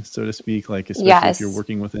line, so to speak, like especially if you're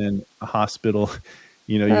working within a hospital,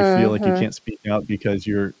 you feel like you can't speak out because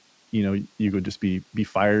you could just be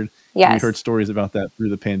fired. Yes. And we heard stories about that through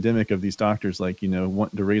the pandemic of these doctors, like,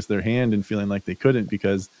 wanting to raise their hand and feeling like they couldn't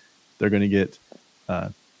because they're going to get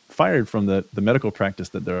fired from the medical practice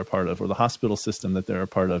that they're a part of, or the hospital system that they're a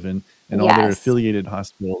part of, and all their affiliated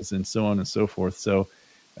hospitals and so on and so forth. So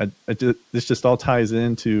this just all ties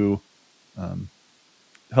into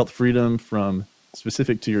health freedom, from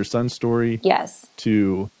specific to your son's story, yes,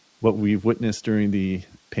 to what we've witnessed during the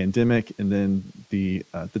pandemic, and then the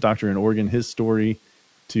doctor in Oregon, his story,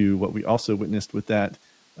 to what we also witnessed with that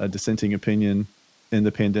dissenting opinion in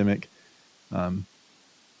the pandemic.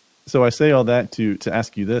 So I say all that to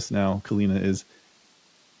ask you this now, Kaleena, is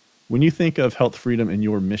when you think of health freedom and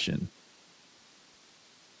your mission,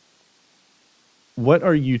 what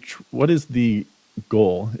is the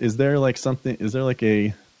goal? Is there like something, is there like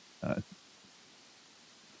a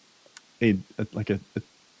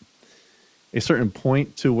certain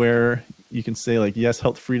point to where you can say like, yes,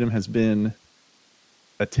 health freedom has been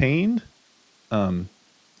attained?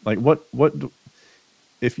 Like what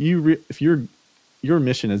if your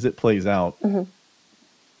mission as it plays out,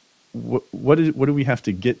 what do we have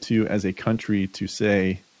to get to as a country to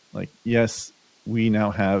say like, yes, we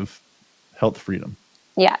now have health freedom?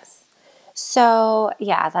 Yes. So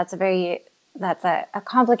yeah, that's a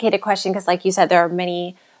complicated question, because like you said, there are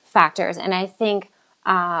many factors. And I think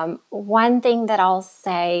one thing that I'll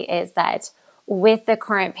say is that with the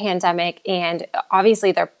current pandemic, and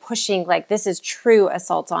obviously they're pushing, like, this is true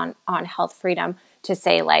assaults on health freedom, to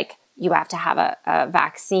say like you have to have a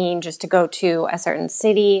vaccine just to go to a certain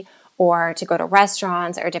city or to go to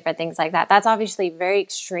restaurants or different things like that. That's obviously very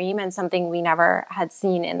extreme and something we never had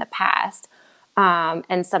seen in the past,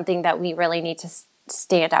 and something that we really need to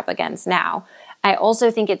stand up against now. I also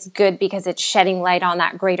think it's good because it's shedding light on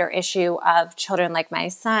that greater issue of children like my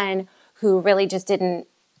son who really just didn't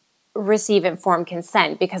receive informed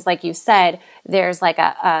consent, because like you said, there's like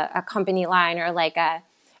a company line, or like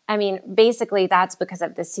basically that's because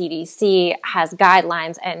of the CDC has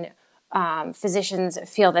guidelines, and physicians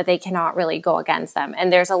feel that they cannot really go against them.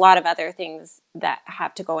 And there's a lot of other things that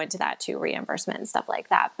have to go into that too, reimbursement and stuff like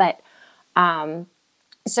that. But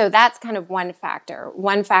so that's kind of one factor.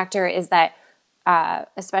 One factor is that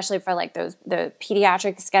especially for like the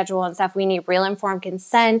pediatric schedule and stuff, we need real informed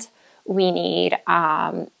consent. We need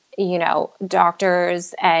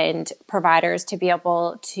doctors and providers to be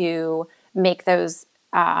able to make those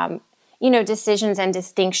decisions and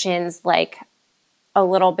distinctions like a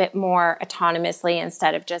little bit more autonomously,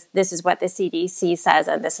 instead of just, this is what the CDC says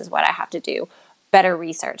and this is what I have to do. Better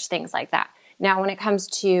research, things like that. Now, when it comes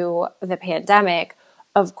to the pandemic,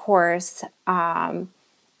 of course,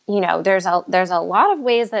 there's a lot of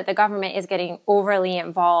ways that the government is getting overly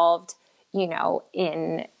involved,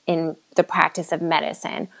 in the practice of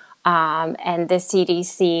medicine, and the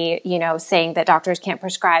CDC, saying that doctors can't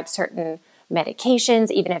prescribe certain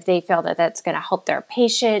medications, even if they feel that that's going to help their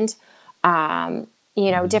patient.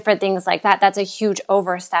 Different things like that. That's a huge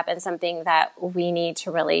overstep, and something that we need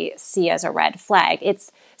to really see as a red flag.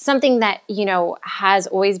 It's something that, has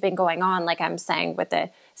always been going on, like I'm saying, with the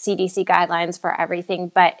CDC guidelines for everything.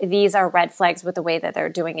 But these are red flags with the way that they're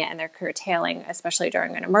doing it, and they're curtailing, especially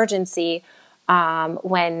during an emergency,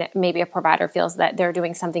 when maybe a provider feels that they're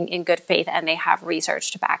doing something in good faith and they have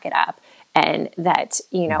research to back it up, and that,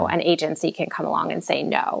 an agency can come along and say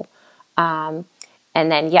no. And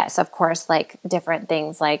then, yes, of course, like different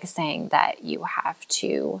things like saying that you have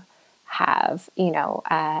to have,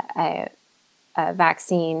 a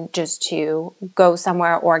vaccine just to go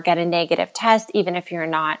somewhere, or get a negative test, even if you're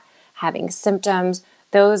not having symptoms.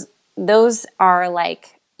 Those are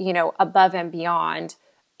like, above and beyond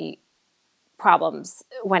problems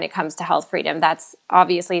when it comes to health freedom. That's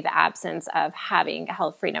obviously the absence of having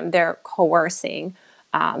health freedom. They're coercing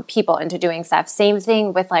people into doing stuff. Same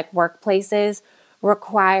thing with like workplaces.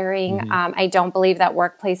 Requiring, I don't believe that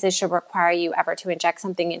workplaces should require you ever to inject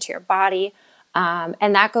something into your body.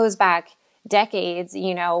 And that goes back decades,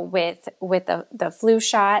 with the flu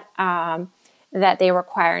shot that they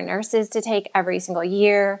require nurses to take every single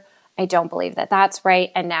year. I don't believe that that's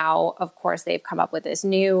right. And now, of course, they've come up with this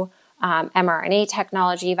new mRNA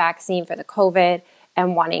technology vaccine for the COVID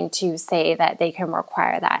and wanting to say that they can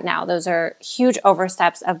require that now. Those are huge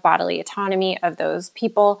oversteps of bodily autonomy of those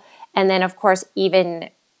people. And then, of course,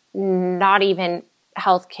 not even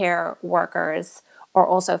healthcare workers are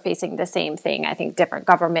also facing the same thing. I think different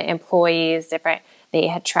government employees, they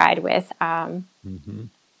had tried with,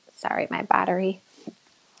 sorry, my battery.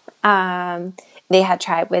 They had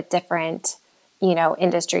tried with different,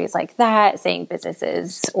 industries like that, saying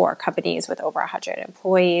businesses or companies with over 100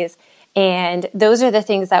 employees. And those are the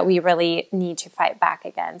things that we really need to fight back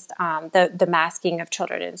against. The masking of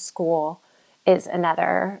children in school is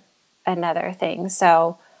another thing.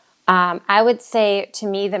 So I would say, to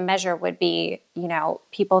me, the measure would be,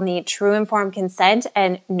 people need true informed consent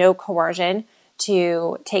and no coercion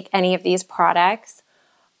to take any of these products.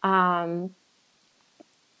 And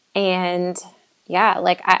yeah,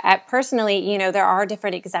 like I personally, there are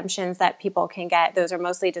different exemptions that people can get. Those are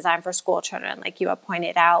mostly designed for school children, like you have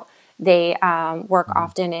pointed out. They work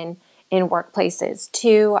often in workplaces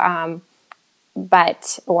too.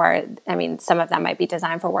 Some of them might be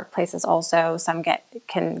designed for workplaces also. Some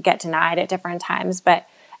can get denied at different times. But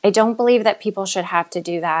I don't believe that people should have to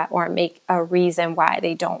do that or make a reason why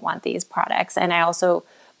they don't want these products. And I also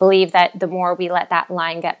believe that the more we let that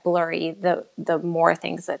line get blurry, the more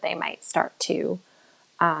things that they might start to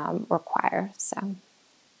require. So,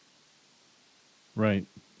 Right.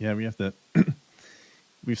 Yeah, we have to.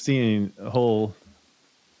 We've seen a whole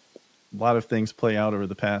lot of things play out over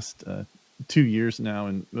the past 2 years now,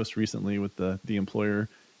 and most recently with the employer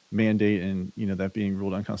mandate, and that being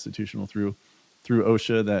ruled unconstitutional through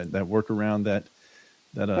OSHA. That workaround that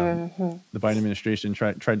the Biden administration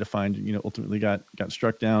tried to find, ultimately got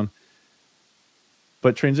struck down.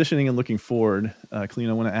 But transitioning and looking forward,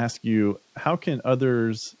 Kaleena, I want to ask you, how can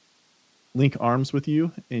others link arms with you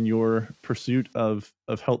in your pursuit of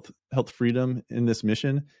health freedom in this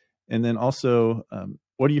mission? And then also,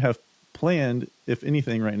 what do you have planned, if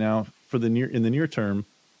anything, right now in the near term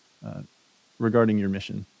regarding your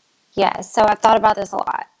mission? yeah, so I've thought about this a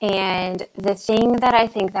lot. And the thing that I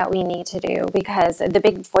think that we need to do, because the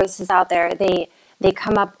big voices out there, they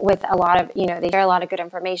come up with a lot of, they share a lot of good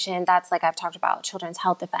information. That's like I've talked about Children's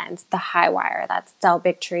Health Defense, the High Wire, that's Del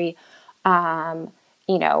Bigtree.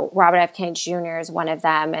 Robert F. Kennedy Jr. is one of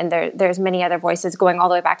them. And there's many other voices going all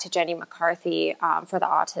the way back to Jenny McCarthy for the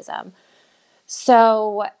autism.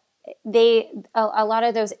 So a lot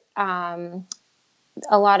of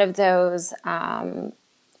those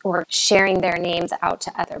or sharing their names out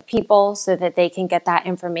to other people so that they can get that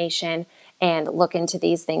information and look into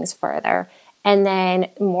these things further. And then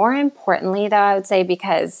more importantly, though, I would say,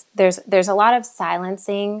 because there's a lot of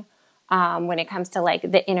silencing when it comes to like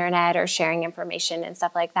the internet or sharing information and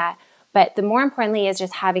stuff like that. But the more importantly is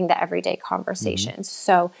just having the everyday conversations.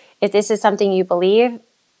 So if this is something you believe,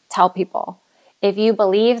 tell people. If you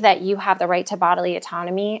believe that you have the right to bodily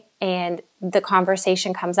autonomy and the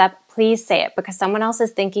conversation comes up, please say it, because someone else is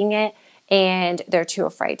thinking it and they're too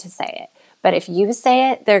afraid to say it. But if you say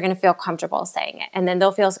it, they're going to feel comfortable saying it. And then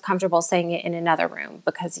they'll feel comfortable saying it in another room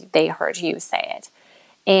because they heard you say it.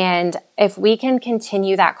 And if we can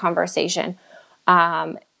continue that conversation,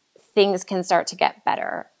 things can start to get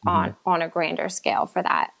better on a grander scale for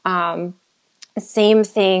that. Same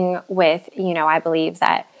thing with, I believe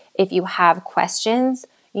that if you have questions,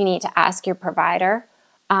 you need to ask your provider.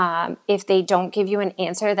 If they don't give you an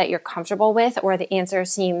answer that you're comfortable with, or the answer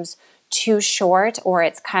seems too short, or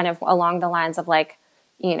it's kind of along the lines of like,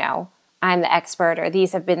 I'm the expert, or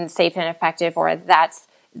these have been safe and effective, or that's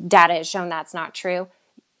data has shown that's not true,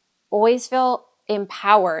 always feel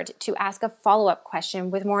empowered to ask a follow-up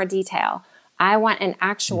question with more detail. I want an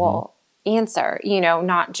actual answer,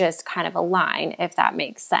 not just kind of a line, if that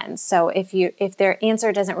makes sense. So if their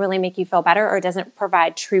answer doesn't really make you feel better or doesn't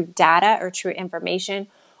provide true data or true information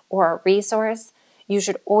or a resource, you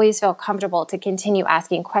should always feel comfortable to continue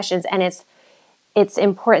asking questions. And it's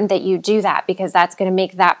important that you do that, because that's going to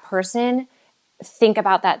make that person think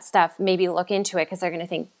about that stuff, maybe look into it, because they're going to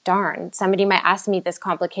think, darn, somebody might ask me this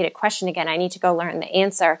complicated question again. I need to go learn the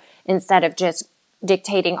answer instead of just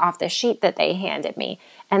dictating off the sheet that they handed me.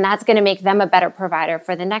 And that's going to make them a better provider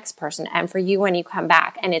for the next person and for you when you come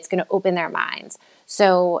back, and it's going to open their minds.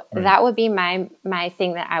 So that would be my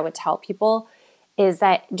thing that I would tell people, is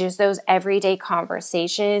that just those everyday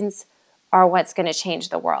conversations are what's going to change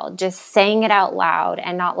the world. Just saying it out loud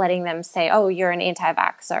and not letting them say, oh, you're an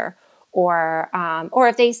anti-vaxxer, or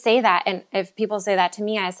if they say that, and if people say that to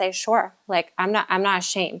me, I say, sure, like, I'm not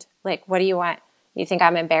ashamed. Like, what do you want? You think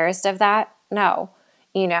I'm embarrassed of that? No,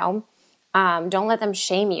 don't let them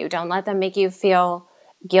shame you. Don't let them make you feel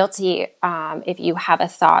guilty if you have a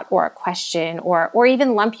thought or a question, or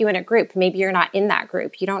even lump you in a group. Maybe you're not in that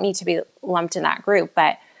group. You don't need to be lumped in that group,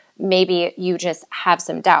 but maybe you just have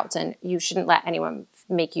some doubts, and you shouldn't let anyone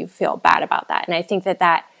make you feel bad about that. And I think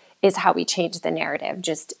that is how we change the narrative,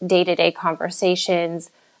 just day-to-day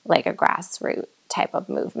conversations, like a grassroots type of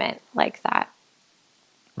movement like that.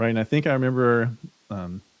 Right. And I think I remember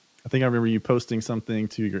you posting something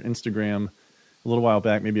to your Instagram a little while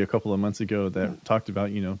back, maybe a couple of months ago, that talked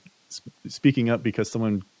about, speaking up because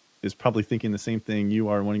someone is probably thinking the same thing you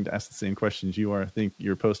are, wanting to ask the same questions you are. I think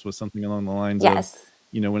your post was something along the lines of,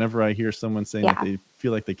 whenever I hear someone saying that they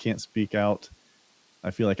feel like they can't speak out,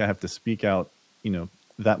 I feel like I have to speak out,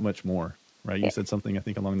 that much more. Right. You said something, I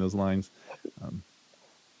think, along those lines.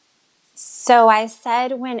 So I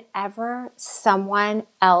said, whenever someone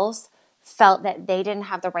else felt that they didn't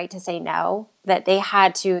have the right to say no, that they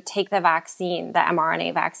had to take the vaccine, the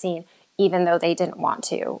mRNA vaccine, even though they didn't want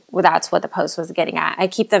to. Well, that's what the post was getting at. I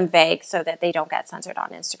keep them vague so that they don't get censored on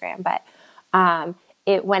Instagram. But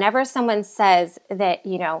whenever someone says that,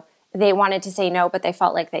 they wanted to say no, but they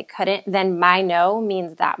felt like they couldn't, then my no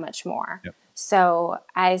means that much more. Yep. So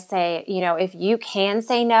I say, if you can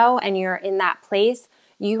say no and you're in that place,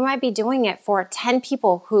 you might be doing it for 10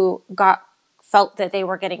 people who felt that they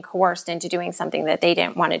were getting coerced into doing something that they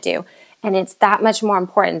didn't want to do. And it's that much more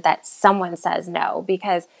important that someone says no,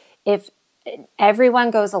 because if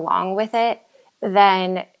everyone goes along with it,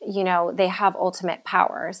 then, they have ultimate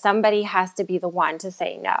power. Somebody has to be the one to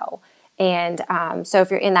say no. And so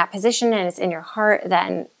if you're in that position and it's in your heart,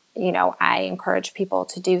 then, I encourage people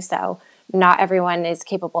to do so. Not everyone is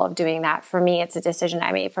capable of doing that. For me, it's a decision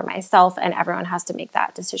I made for myself, and everyone has to make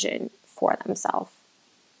that decision for themselves.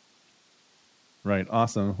 Right.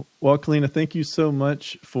 Awesome. Well, Kaleena, thank you so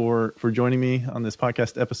much for joining me on this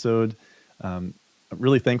podcast episode. I'm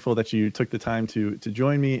really thankful that you took the time to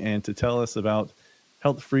join me and to tell us about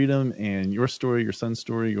health freedom and your story, your son's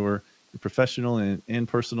story, your professional and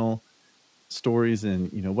personal stories, and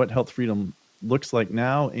what health freedom looks like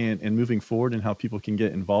now and moving forward, and how people can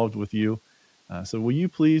get involved with you. So will you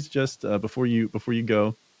please just before you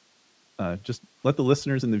go, just let the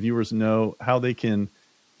listeners and the viewers know how they can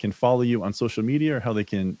follow you on social media, or how they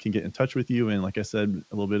can get in touch with you, and, like I said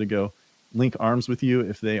a little bit ago, link arms with you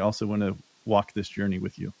if they also want to walk this journey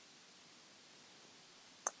with you.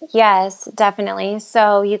 Yes, definitely.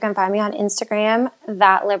 So you can find me on Instagram,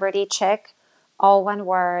 That Liberty Chick, all one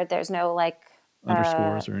word. There's no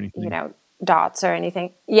underscores or anything, dots or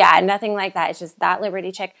anything. Yeah, nothing like that. It's just That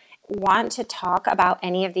Liberty Chick. Want to talk about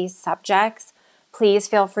any of these subjects, please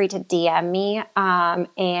feel free to DM me.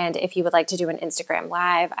 And if you would like to do an Instagram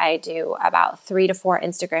live, I do about 3 to 4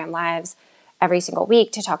 Instagram lives every single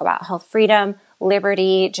week to talk about health freedom,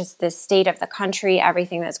 liberty, just the state of the country,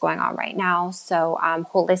 everything that's going on right now. So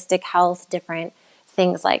holistic health, different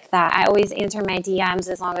things like that. I always answer my DMs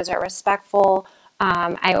as long as they're respectful.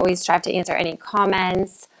 I always strive to answer any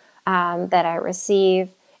comments that I receive.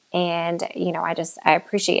 And, I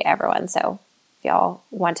appreciate everyone. So if y'all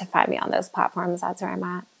want to find me on those platforms, that's where I'm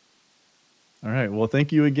at. All right. Well,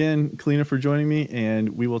 thank you again, Kaleena, for joining me, and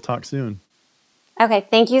we will talk soon. Okay.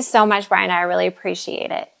 Thank you so much, Brian. I really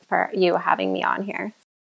appreciate it for you having me on here.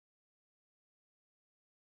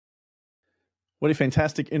 What a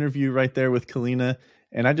fantastic interview right there with Kaleena.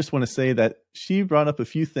 And I just want to say that she brought up a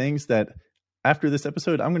few things that after this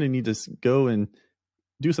episode, I'm going to need to go and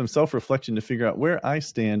do some self-reflection to figure out where I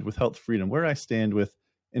stand with health freedom, where I stand with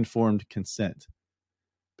informed consent.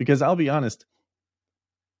 Because I'll be honest,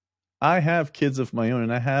 I have kids of my own,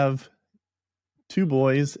 and I have 2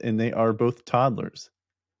 boys, and they are both toddlers.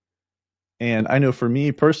 And I know for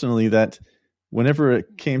me personally that whenever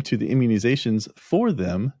it came to the immunizations for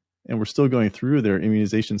them, and we're still going through their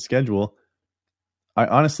immunization schedule, I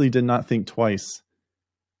honestly did not think twice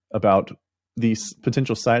about these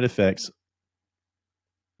potential side effects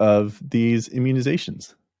of these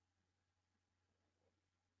immunizations.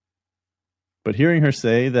 But hearing her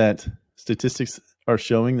say that statistics are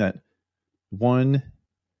showing that 1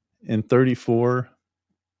 in 34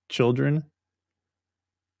 children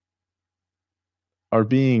are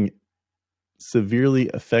being severely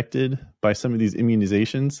affected by some of these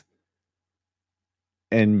immunizations,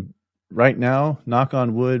 and right now, knock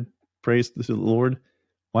on wood, praise the Lord,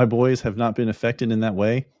 my boys have not been affected in that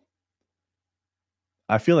way.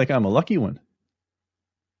 I feel like I'm a lucky one.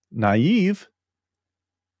 Naive,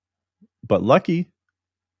 but lucky.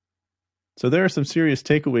 So there are some serious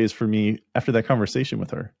takeaways for me after that conversation with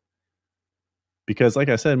her. Because like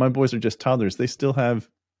I said, my boys are just toddlers. They still have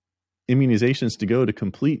immunizations to go to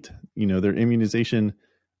complete, their immunization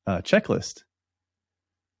checklist.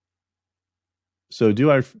 So do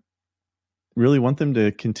I really want them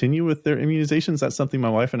to continue with their immunizations? That's something my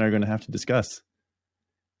wife and I are going to have to discuss.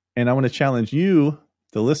 And I want to challenge you,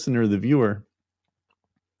 the listener, the viewer,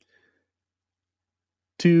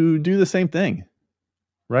 to do the same thing,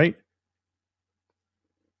 right?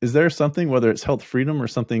 Is there something, whether it's health freedom or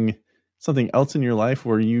something else in your life,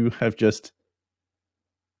 where you have just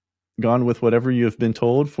gone with whatever you have been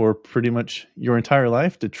told for pretty much your entire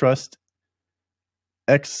life, to trust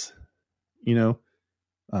X,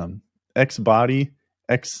 X body,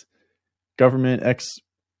 X government, X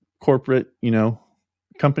corporate,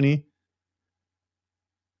 company?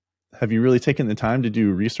 Have you really taken the time to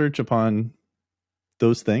do research upon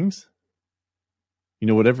those things?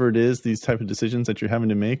 Whatever it is, these type of decisions that you're having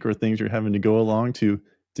to make or things you're having to go along to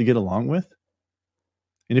get along with.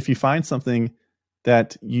 And if you find something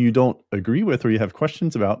that you don't agree with or you have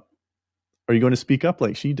questions about, are you going to speak up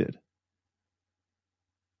like she did?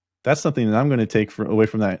 That's something that I'm going to take away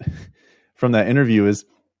from that interview is,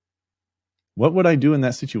 what would I do in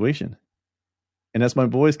that situation? And as my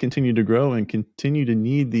boys continue to grow and continue to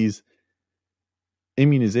need these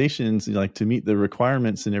immunizations, like to meet the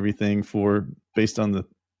requirements and everything based on the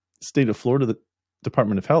state of Florida, the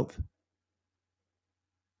Department of Health,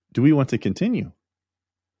 do we want to continue?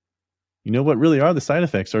 What really are the side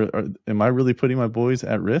effects? Am I really putting my boys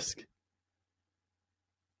at risk?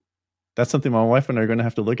 That's something my wife and I are going to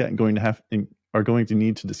have to look at and are going to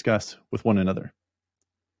need to discuss with one another.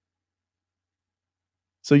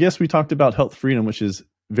 So yes, we talked about health freedom, which is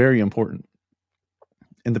very important.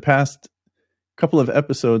 In the past couple of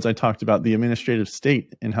episodes, I talked about the administrative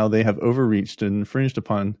state and how they have overreached and infringed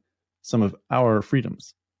upon some of our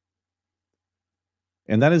freedoms.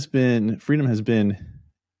 And freedom has been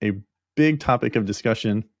a big topic of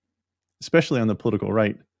discussion, especially on the political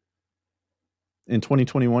right, in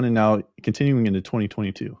 2021 and now continuing into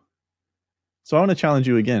 2022. So I want to challenge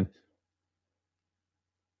you again.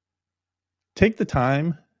 Take the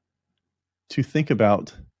time to think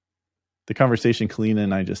about the conversation Kaleena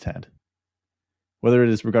and I just had. Whether it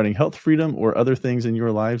is regarding health freedom or other things in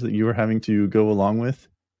your lives that you are having to go along with,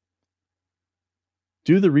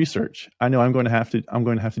 do the research. I know I'm going to have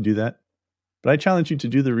to do that, but I challenge you to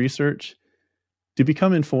do the research, to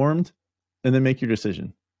become informed, and then make your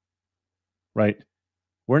decision. Right?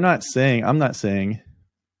 I'm not saying,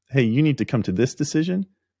 hey, you need to come to this decision,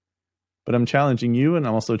 but I'm challenging you, and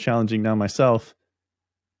I'm also challenging now myself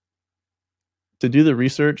to do the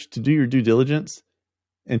research, to do your due diligence,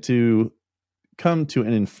 and to come to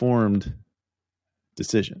an informed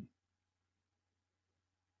decision.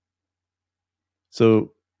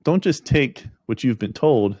 So don't just take what you've been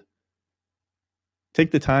told.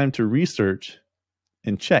 Take the time to research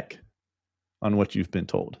and check on what you've been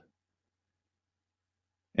told.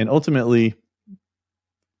 And ultimately,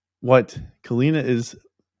 what Kaleena is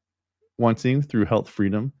wanting through health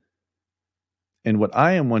freedom, and what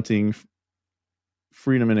I am wanting,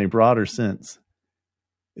 freedom in a broader sense,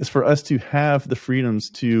 is for us to have the freedoms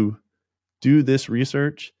to do this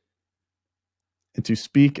research and to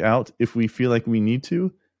speak out if we feel like we need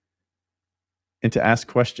to, and to ask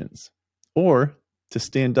questions, or to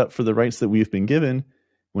stand up for the rights that we've been given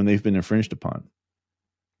when they've been infringed upon.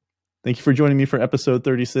 Thank you for joining me for episode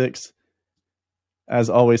 36. As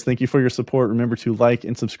always, thank you for your support. Remember to like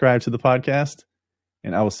and subscribe to the podcast,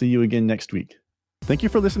 and I will see you again next week. Thank you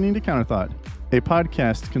for listening to Counterthought, a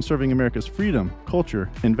podcast conserving America's freedom, culture,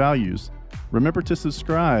 and values. Remember to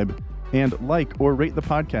subscribe and like or rate the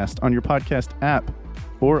podcast on your podcast app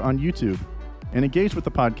or on YouTube, and engage with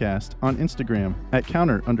the podcast on Instagram at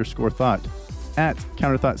 @counter_thought,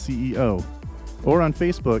 @CounterThoughtCEO, or on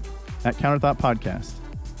Facebook at Counterthought Podcast.